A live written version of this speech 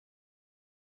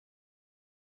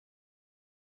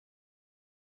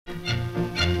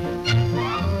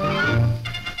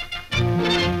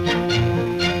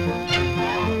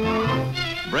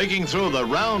Breaking through the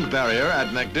round barrier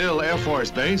at MacDill Air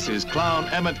Force Base is Clown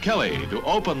Emmet Kelly to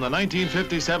open the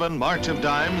 1957 March of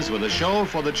Dimes with a show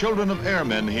for the children of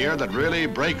airmen here that really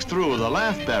breaks through the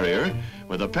laugh barrier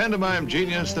with a pantomime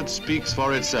genius that speaks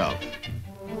for itself.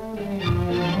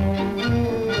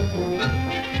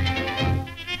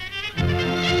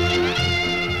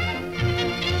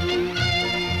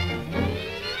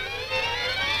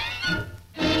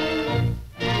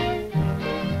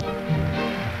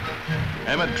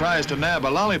 Emmet tries to nab a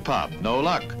lollipop, no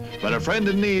luck. But a friend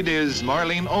in need is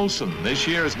Marlene Olsen, this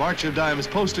year's March of Dimes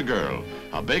poster girl.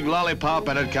 A big lollipop,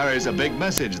 and it carries a big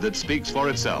message that speaks for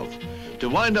itself. To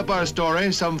wind up our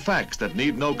story, some facts that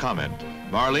need no comment.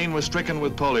 Marlene was stricken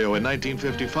with polio in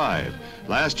 1955.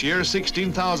 Last year,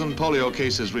 16,000 polio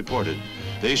cases reported.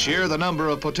 This year, the number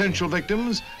of potential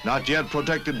victims, not yet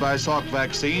protected by Salk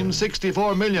vaccine,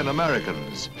 64 million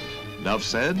Americans. Enough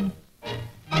said?